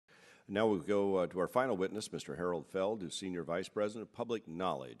Now we'll go to our final witness, Mr. Harold Feld, who's Senior Vice President of Public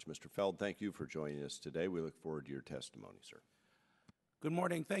Knowledge. Mr. Feld, thank you for joining us today. We look forward to your testimony, sir. Good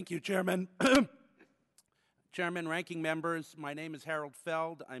morning. Thank you, Chairman. Chairman, ranking members, my name is Harold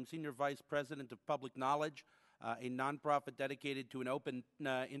Feld. I'm Senior Vice President of Public Knowledge, a nonprofit dedicated to an open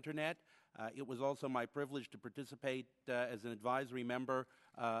internet. It was also my privilege to participate as an advisory member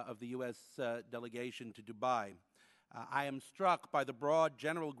of the U.S. delegation to Dubai. I am struck by the broad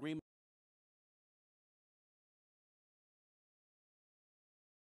general agreement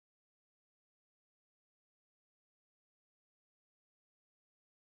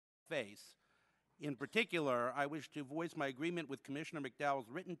face. In particular, I wish to voice my agreement with Commissioner McDowell's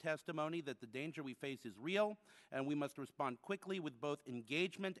written testimony that the danger we face is real and we must respond quickly with both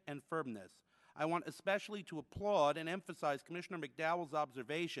engagement and firmness. I want especially to applaud and emphasize Commissioner McDowell's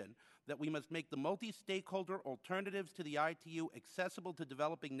observation that we must make the multi-stakeholder alternatives to the ITU accessible to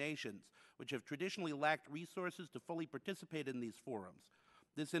developing nations, which have traditionally lacked resources to fully participate in these forums.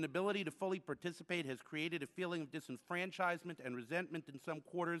 This inability to fully participate has created a feeling of disenfranchisement and resentment in some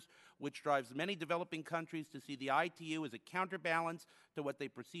quarters, which drives many developing countries to see the ITU as a counterbalance to what they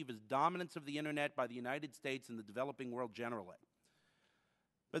perceive as dominance of the Internet by the United States and the developing world generally.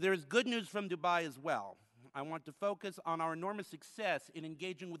 But there is good news from Dubai as well. I want to focus on our enormous success in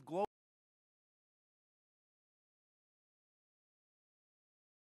engaging with global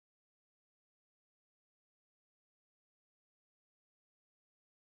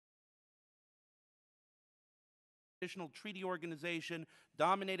treaty organization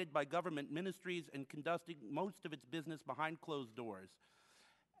dominated by government ministries and conducting most of its business behind closed doors.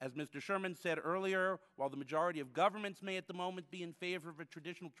 As Mr. Sherman said earlier, while the majority of governments may at the moment be in favor of a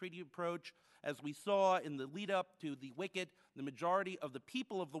traditional treaty approach, as we saw in the lead up to the WCIT, the majority of the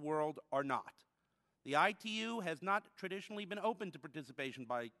people of the world are not. The ITU has not traditionally been open to participation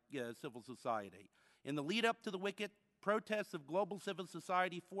by civil society. In the lead up to the WCIT, protests of global civil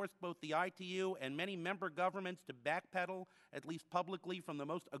society forced both the ITU and many member governments to backpedal, at least publicly, from the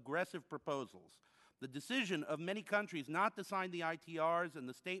most aggressive proposals. The decision of many countries not to sign the ITRs and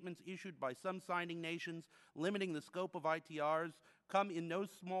the statements issued by some signing nations limiting the scope of ITRs come in no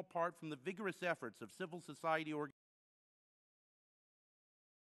small part from the vigorous efforts of civil society organizations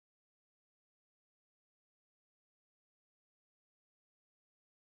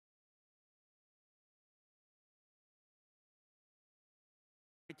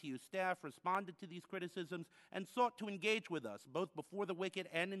ITU staff responded to these criticisms and sought to engage with us, both before the WCIT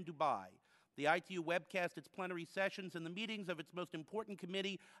and in Dubai. The ITU webcast its plenary sessions and the meetings of its most important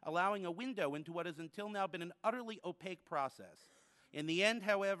committee, allowing a window into what has until now been an utterly opaque process. In the end,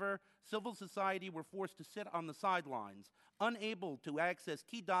 however, civil society were forced to sit on the sidelines, unable to access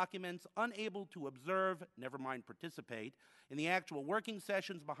key documents, unable to observe, never mind participate, in the actual working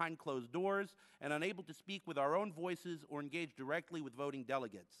sessions behind closed doors, and unable to speak with our own voices or engage directly with voting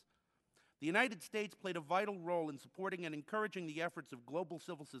delegates. The United States played a vital role in supporting and encouraging the efforts of global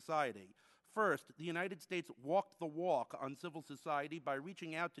civil society. First, the United States walked the walk on civil society by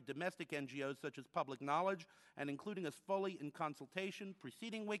reaching out to domestic NGOs such as Public Knowledge and including us fully in consultation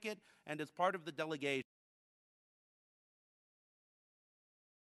preceding WCIT and as part of the delegation.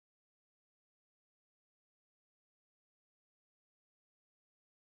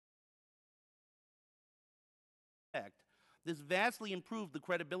 This vastly improved the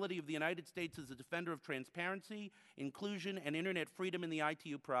credibility of the United States as a defender of transparency, inclusion, and Internet freedom in the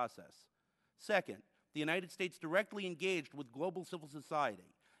ITU process. Second, the United States directly engaged with global civil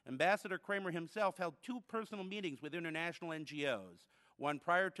society. Ambassador Kramer himself held 2 personal meetings with international NGOs, one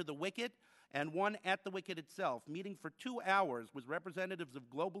prior to the WCIT and one at the WCIT itself, meeting for 2 hours with representatives of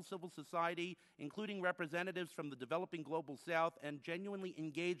global civil society, including representatives from the developing global south, and genuinely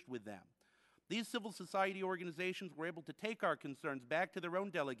engaged with them. These civil society organizations were able to take our concerns back to their own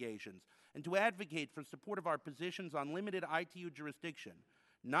delegations and to advocate for support of our positions on limited ITU jurisdiction,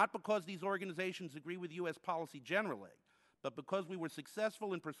 not because these organizations agree with U.S. policy generally, but because we were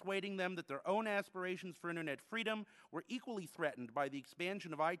successful in persuading them that their own aspirations for Internet freedom were equally threatened by the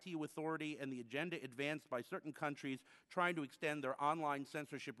expansion of ITU authority and the agenda advanced by certain countries trying to extend their online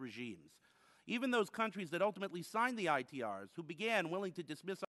censorship regimes. Even those countries that ultimately signed the ITRs, who began willing to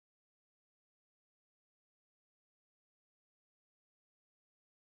dismiss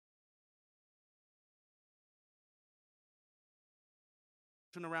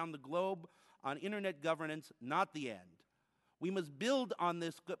around the globe on Internet governance, not the end. We must build on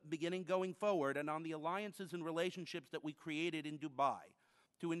this beginning going forward and on the alliances and relationships that we created in Dubai.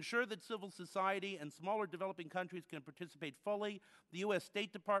 To ensure that civil society and smaller developing countries can participate fully, the U.S.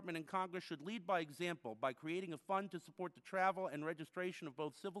 State Department and Congress should lead by example by creating a fund to support the travel and registration of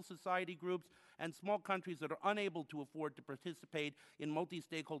both civil society groups and small countries that are unable to afford to participate in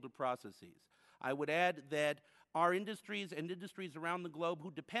multi-stakeholder processes. I would add that our industries and industries around the globe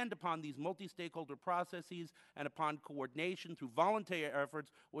who depend upon these multi-stakeholder processes and upon coordination through voluntary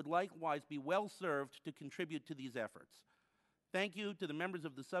efforts would likewise be well served to contribute to these efforts. Thank you to the members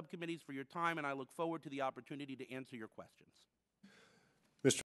of the subcommittees for your time, and I look forward to the opportunity to answer your questions.